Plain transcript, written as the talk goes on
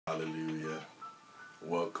Hallelujah.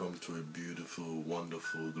 Welcome to a beautiful,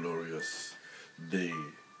 wonderful, glorious day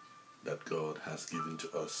that God has given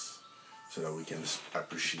to us so that we can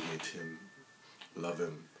appreciate Him, love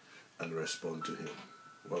Him, and respond to Him.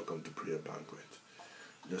 Welcome to Prayer Banquet.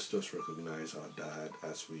 Just recognize our Dad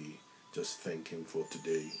as we just thank Him for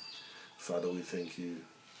today. Father, we thank you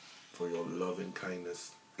for your loving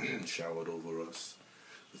kindness showered over us.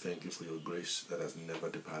 We thank you for your grace that has never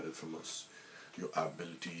departed from us. Your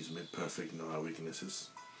ability is made perfect in our weaknesses.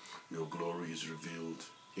 Your glory is revealed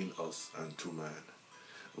in us and to man.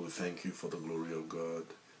 We thank you for the glory of God,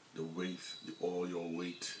 the weight, all your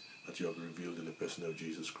weight that you have revealed in the person of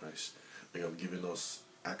Jesus Christ. You have given us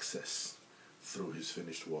access through His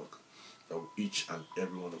finished work, that each and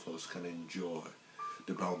every one of us can enjoy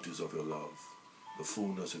the bounties of your love, the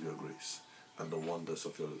fullness of your grace, and the wonders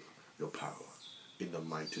of your power. In the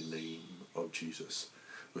mighty name of Jesus.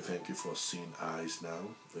 We thank you for seeing eyes now.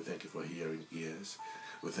 We thank you for hearing ears.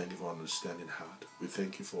 We thank you for understanding heart. We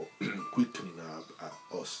thank you for quickening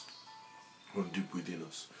us from deep within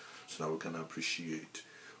us so that we can appreciate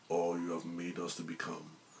all you have made us to become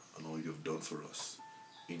and all you have done for us.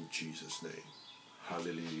 In Jesus' name.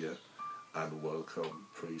 Hallelujah and welcome.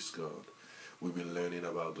 Praise God. We've been learning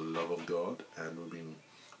about the love of God, and we've been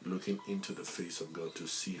looking into the face of God to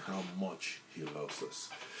see how much He loves us.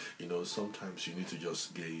 You know, sometimes you need to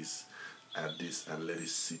just gaze at this and let it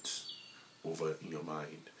sit over in your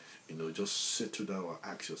mind. You know, just settle down and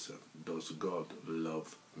ask yourself, does God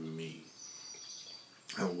love me?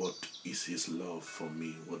 And what is His love for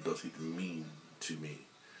me? What does it mean to me?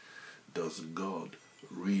 Does God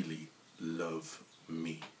really love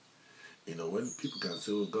me? You know, when people can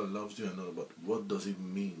say, oh, God loves you and all, but what does it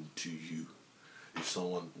mean to you? If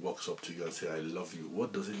someone walks up to you and says, I love you,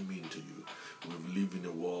 what does it mean to you? We live in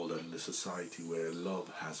a world and in a society where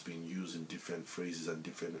love has been used in different phrases and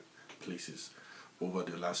different places. Over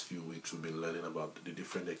the last few weeks, we've been learning about the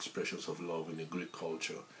different expressions of love in the Greek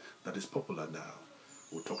culture that is popular now.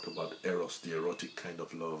 We talked about eros, the erotic kind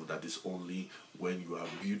of love that is only when you are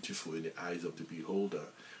beautiful in the eyes of the beholder.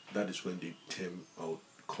 That is when they tend or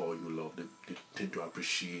call you love. They tend to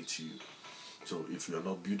appreciate you. So if you are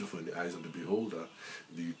not beautiful in the eyes of the beholder,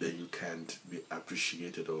 then you can't be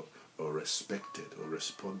appreciated or respected or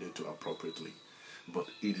responded to appropriately. But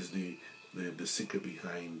it is the secret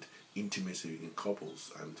behind intimacy in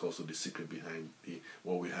couples, and it's also the secret behind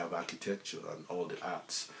what we have, architecture and all the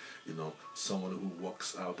arts. You know, someone who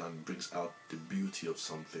walks out and brings out the beauty of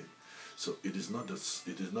something. So it is not the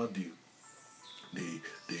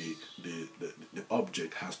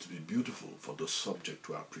object has to be beautiful for the subject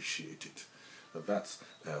to appreciate it. That's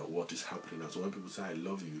what is happening. And so when people say I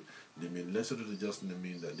love you, they mean necessarily just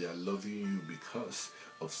mean that they are loving you because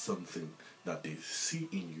of something that they see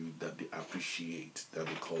in you that they appreciate, that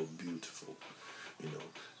they call beautiful. You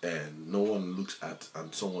know, and no one looks at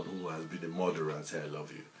someone who has been a murderer and say I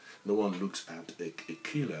love you. No one looks at a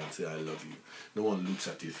killer and say I love you. No one looks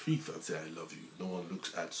at a thief and say I love you. No one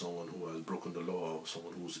looks at someone who has broken the law or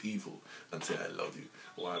someone who's evil and say I love you.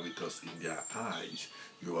 Why? Because in their eyes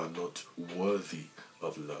you are not worthy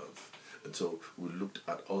of love. And so we looked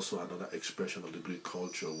at also another expression of the Greek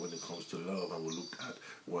culture when it comes to love, and we looked at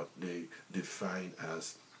what they define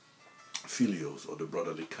as filios, or the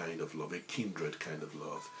brotherly kind of love, a kindred kind of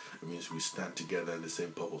love. It means we stand together in the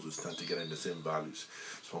same purpose, we stand together in the same values.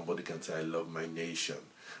 Somebody can say, I love my nation.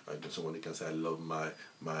 Somebody can say, I love my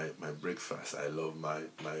breakfast, I love my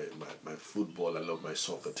football, I love my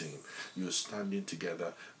soccer team. You're standing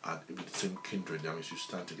together with the same kindred. That means you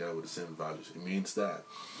stand together with the same values. It means that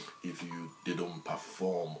if they don't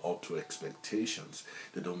perform up to expectations,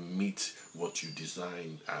 they don't meet what you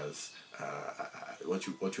designed as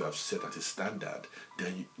what you have set as a standard,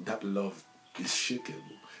 then that love is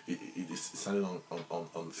shakeable. It is standing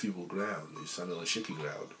on feeble ground. It's standing on shaky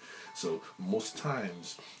ground. So most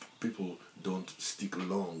times people don't stick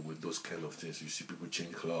along with those kind of things. You see people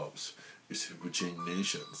change clubs. You see people change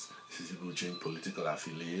nations. You see people change political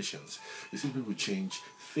affiliations. You see people change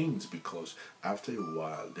things because after a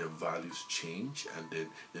while their values change, and then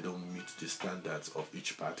they don't meet the standards of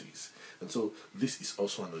each parties. And so this is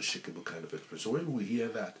also an unshakable kind of expression. So when we hear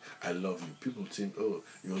that, I love you, people think, oh,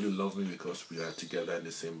 you only love me because we are together in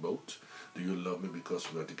the same boat? Do you love me because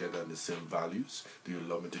we are together in the same values? Do you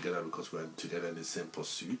love me together because we are together in the same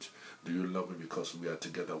pursuit? Do you love me because we are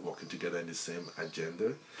together, working together in the same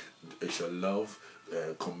agenda? Is your love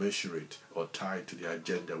commensurate or tied to the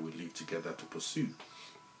agenda we live together to pursue?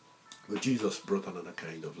 But Jesus brought another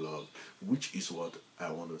kind of love, which is what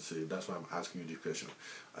I want to say. That's why I'm asking you the question.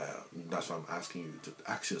 That's why I'm asking you to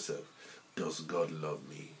ask yourself, does God love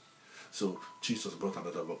me? So Jesus brought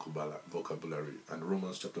another vocabulary. And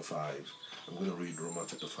Romans chapter 5, I'm going to read Romans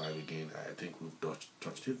chapter 5 again. I think we've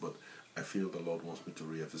touched it, but I feel the Lord wants me to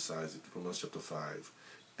re-emphasize it. Romans chapter 5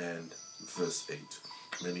 and verse 8.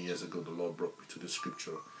 Many years ago, the Lord brought me to this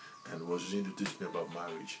scripture and was using to teach me about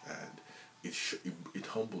marriage. And it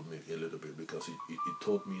humbled me a little bit, because it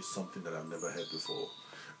taught me something that I've never heard before.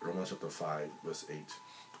 Romans chapter 5 verse 8.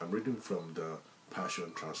 I'm reading from the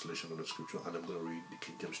Passion translation of the scripture, and I'm going to read the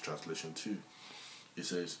King James translation too. It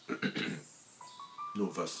says,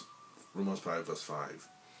 Romans 5 verse 5.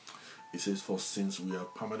 It says, for since we are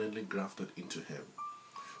permanently grafted into him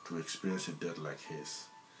to experience a death like his,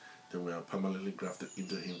 then we are permanently grafted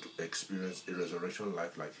into him to experience a resurrection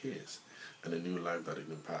life like his, and a new life that it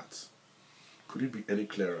imparts. Could it be any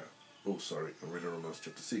clearer? Oh, sorry, I'm reading Romans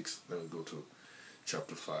chapter 6. Let me go to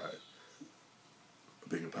chapter 5. I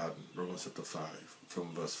beg your pardon. Romans chapter 5,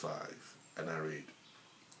 from verse 5. And I read,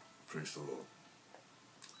 praise the Lord.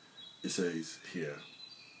 It says here,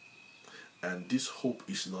 and this hope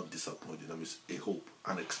is not disappointing. That means a hope,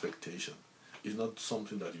 an expectation. It's not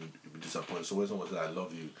something that you be disappointed. So when someone says, I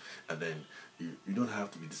love you, and then you don't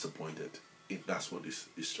have to be disappointed. That's what this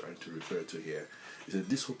is trying to refer to here. He said,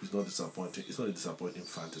 this hope is not disappointing. It's not a disappointing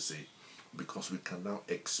fantasy, because we can now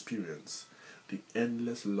experience the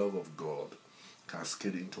endless love of God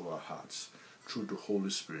cascading into our hearts through the Holy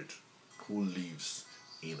Spirit who lives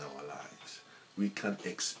in our lives. We can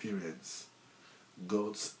experience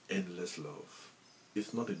God's endless love.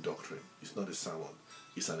 It's not a doctrine. It's not a sermon.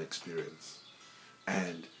 It's an experience.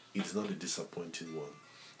 And it's not a disappointing one.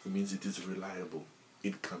 It means it is reliable.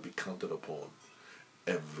 It can be counted upon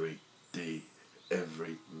every day,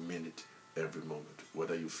 every minute, every moment,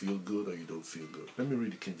 whether you feel good or you don't feel good. Let me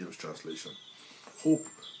read the King James translation. Hope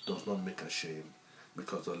does not make ashamed,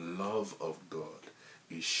 because the love of God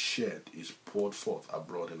is shed, is poured forth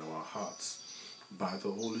abroad in our hearts by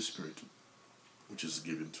the Holy Spirit, which is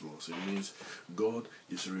given to us. It means God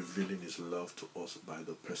is revealing his love to us by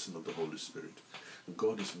the person of the Holy Spirit.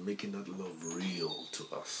 God is making that love real to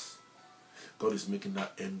us. God is making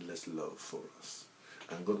that endless love for us.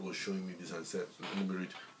 And God was showing me this and said,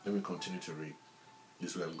 let me continue to read.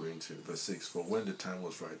 This is where I'm going to. Verse 6. For when the time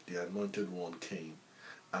was right, the anointed one came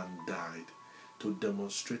and died to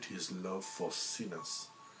demonstrate his love for sinners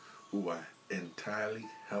who are entirely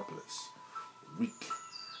helpless, weak,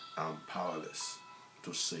 and powerless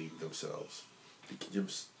to save themselves. The King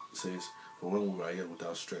James says, for when we were yet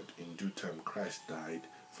without strength, in due time Christ died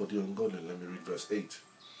for the ungodly. Let me read verse 8.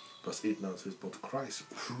 Verse 8 now says, but Christ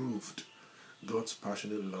proved God's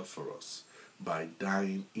passionate love for us by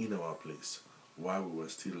dying in our place while we were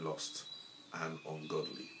still lost and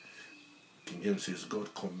ungodly. King James says,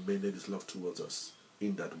 God commended his love towards us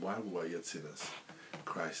in that while we were yet sinners,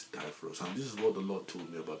 Christ died for us. And this is what the Lord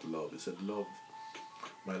told me about love. He said, love,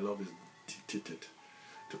 my love is dictated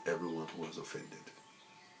to everyone who has offended.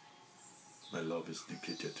 My love is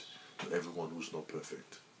dictated to everyone who's not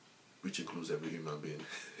perfect, which includes every human being.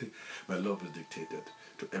 My love is dictated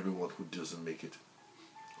to everyone who doesn't make it,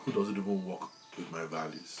 who doesn't even walk with my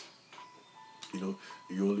values. You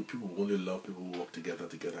know, people only love people who work together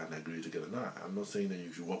and agree together. No, I'm not saying that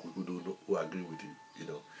you should work with people who agree with you. You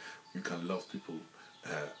know, you can love people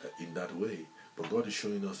in that way. But God is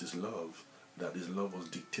showing us this love, that this love was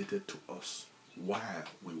dictated to us while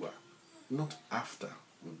we were, not after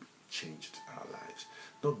we changed our lives,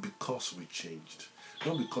 not because we changed,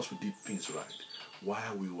 not because we did things right.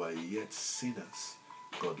 While we were yet sinners,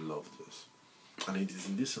 God loved us. And it is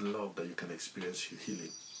in this love that you can experience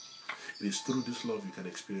healing. It is through this love you can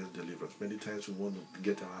experience deliverance. Many times we want to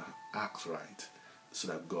get our acts right so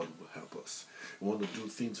that God will help us. We want to do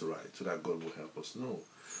things right so that God will help us. No,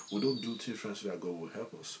 we don't do things right so that God will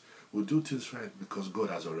help us. We do things right because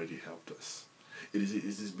God has already helped us. It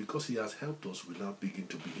is because he has helped us we now begin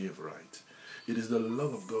to behave right. It is the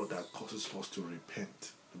love of God that causes us to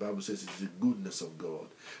repent. The Bible says it's the goodness of God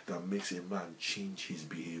that makes a man change his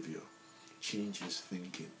behavior, change his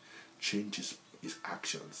thinking, change his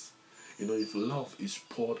actions. You know, if love is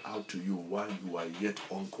poured out to you while you are yet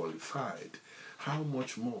unqualified, how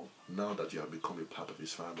much more now that you have become a part of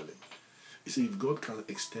his family? You see, if God can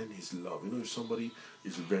extend his love, you know, if somebody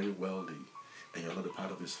is very wealthy and you're not a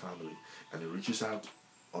part of his family, and he reaches out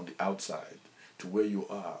on the outside to where you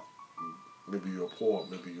are, maybe you're poor,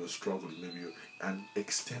 maybe you're struggling, and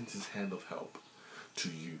extends his hand of help to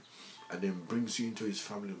you, and then brings you into his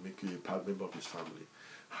family and make you a member of his family,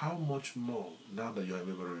 how much more, now that you're a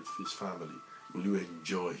member of his family, will you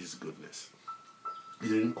enjoy his goodness? He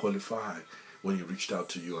didn't qualify when he reached out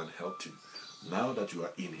to you and helped you, Now that you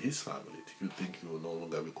are in his family, do you think you will no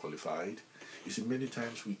longer be qualified? You see, many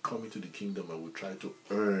times we come into the kingdom and we try to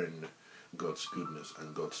earn God's goodness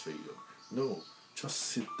and God's favor. No, just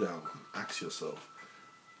sit down and ask yourself,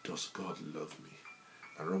 does God love me?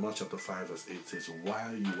 And Romans chapter 5 verse 8 says,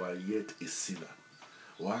 while you are yet a sinner,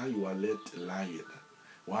 while you are yet lying,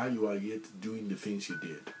 while you are yet doing the things you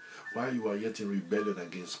did, while you are yet in rebellion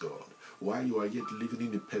against God, while you are yet living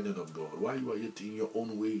independent of God, while you are yet in your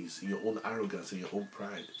own ways, in your own arrogance, in your own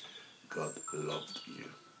pride, God loved you.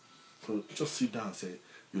 So just sit down and say,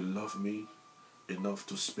 you love me enough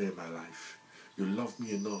to spare my life. You love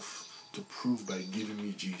me enough to prove by giving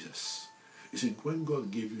me Jesus. You see, when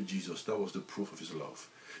God gave you Jesus, that was the proof of his love.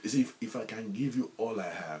 You see, if I can give you all I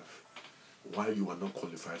have, while you are not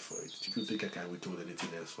qualified for it, do you think I can withhold anything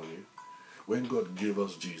else from you? When God gave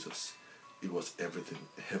us Jesus, it was everything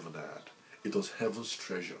heaven had. It was heaven's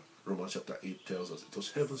treasure. Romans chapter 8 tells us it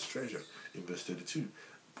was heaven's treasure in verse 32,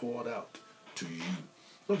 poured out to you.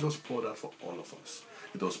 Not just poured out for all of us.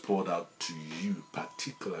 It was poured out to you,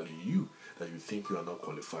 particularly you, that you think you are not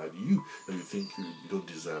qualified, you, that you think you don't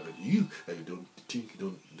deserve it, you, that you don't think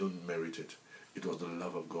you don't merit it. It was the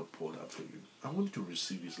love of God poured out for you. I want you to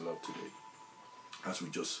receive his love today as we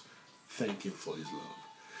just thank him for his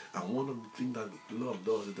love. And one of the things that love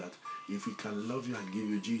does is that if he can love you and give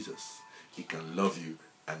you Jesus, he can love you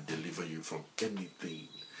and deliver you from anything.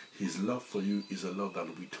 His love for you is a love that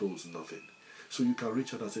withholds nothing. So you can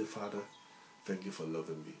reach out and say, Father, thank you for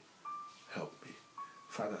loving me. Help me.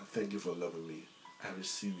 Father, thank you for loving me. I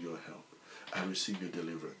receive your help. I receive your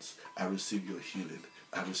deliverance. I receive your healing.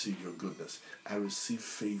 I receive your goodness. I receive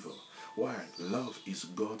favor. Why? Love is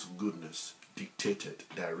God's goodness dictated,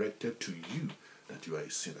 directed to you that you are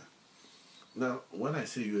a sinner. Now, when I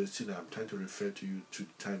say you're a sinner, I'm trying to refer to you to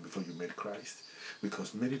the time before you met Christ.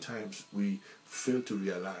 Because many times we fail to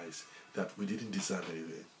realize that we didn't deserve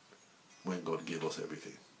anything when God gave us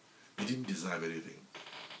everything. You didn't deserve anything.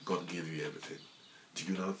 God gave you everything.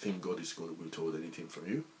 Do you not think God is going to withhold anything from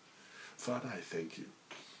you? Father, I thank you.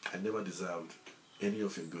 I never deserved any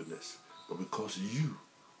of your goodness. But because you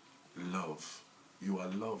love, you are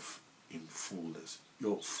love in fullness.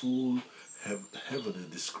 Your full heaven is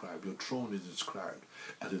described. Your throne is described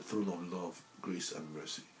as a throne of love, grace, and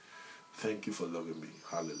mercy. Thank you for loving me.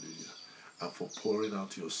 Hallelujah. And for pouring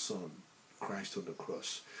out your Son, Christ on the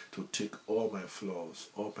cross, to take all my flaws,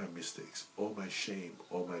 all my mistakes, all my shame,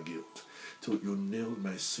 all my guilt. So you nailed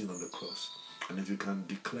my sin on the cross. And if you can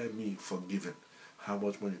declare me forgiven, how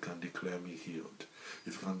much more you can declare me healed.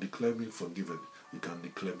 If you can declare me forgiven, you can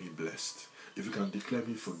declare me blessed. If you can declare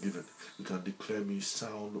me forgiven, you can declare me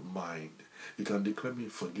sound mind. You can declare me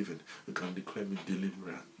forgiven, you can declare me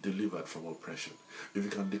delivered from oppression. If you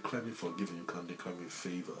can declare me forgiven, you can declare me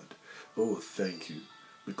favored. Oh, thank you.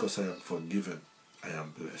 Because I am forgiven, I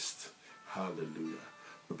am blessed. Hallelujah.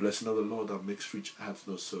 The blessing of the Lord that makes rich adds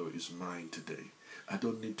no sorrow is mine today. I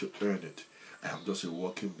don't need to earn it. I am just a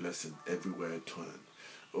walking blessing everywhere I turn.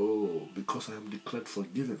 Oh, because I am declared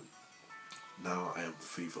forgiven, now I am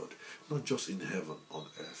favored, not just in heaven, on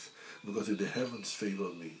earth. Because if the heavens favor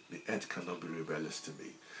me, the earth cannot be rebellious to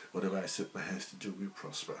me. Whatever I set my hands to do will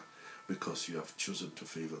prosper, because you have chosen to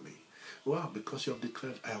favor me. Wow, because you have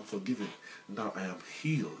declared I am forgiven, now I am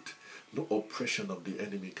healed. No oppression of the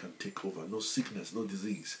enemy can take over, no sickness, no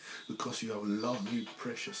disease, because you have loved me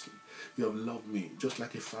preciously. You have loved me just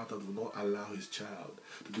like a father will not allow his child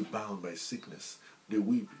to be bound by sickness. They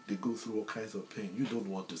weep, they go through all kinds of pain. You don't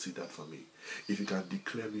want to see that for me. If you can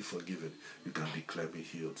declare me forgiven, you can declare me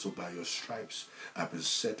healed. So by your stripes, I've been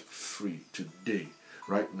set free today.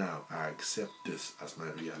 Right now, I accept this as my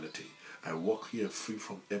reality. I walk here free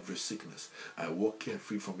from every sickness. I walk here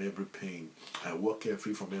free from every pain. I walk here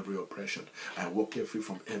free from every oppression. I walk here free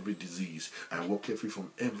from every disease. I walk here free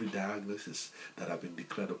from every diagnosis that have been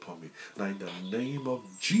declared upon me. Now in the name of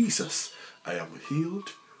Jesus, I am healed,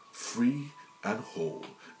 free, and whole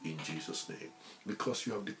in Jesus' name. Because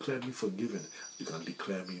you have declared me forgiven, you can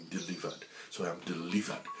declare me delivered. So I am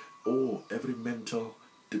delivered. Oh, every mental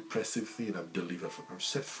depressive thing I'm delivered from. I'm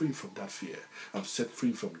set free from that fear. I'm set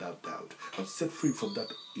free from that doubt. I'm set free from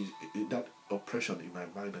that oppression in my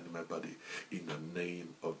mind and in my body. In the name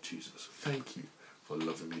of Jesus. Thank you for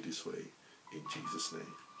loving me this way. In Jesus'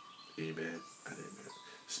 name. Amen and amen.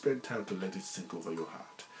 Spend time to let it sink over your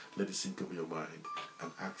heart. Let it sink over your mind.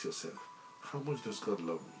 And ask yourself, how much does God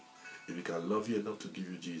love me? If he can love you enough to give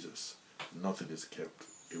you Jesus, nothing is kept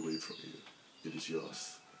away from you. It is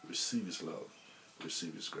yours. Receive his love.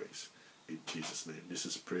 Receive his grace. In Jesus' name. This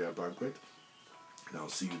is Prayer Banquet. And I'll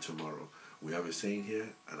see you tomorrow. We have a saying here,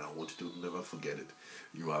 and I want you to never forget it.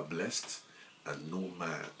 You are blessed, and no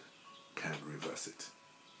man can't reverse it.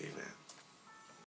 Amen.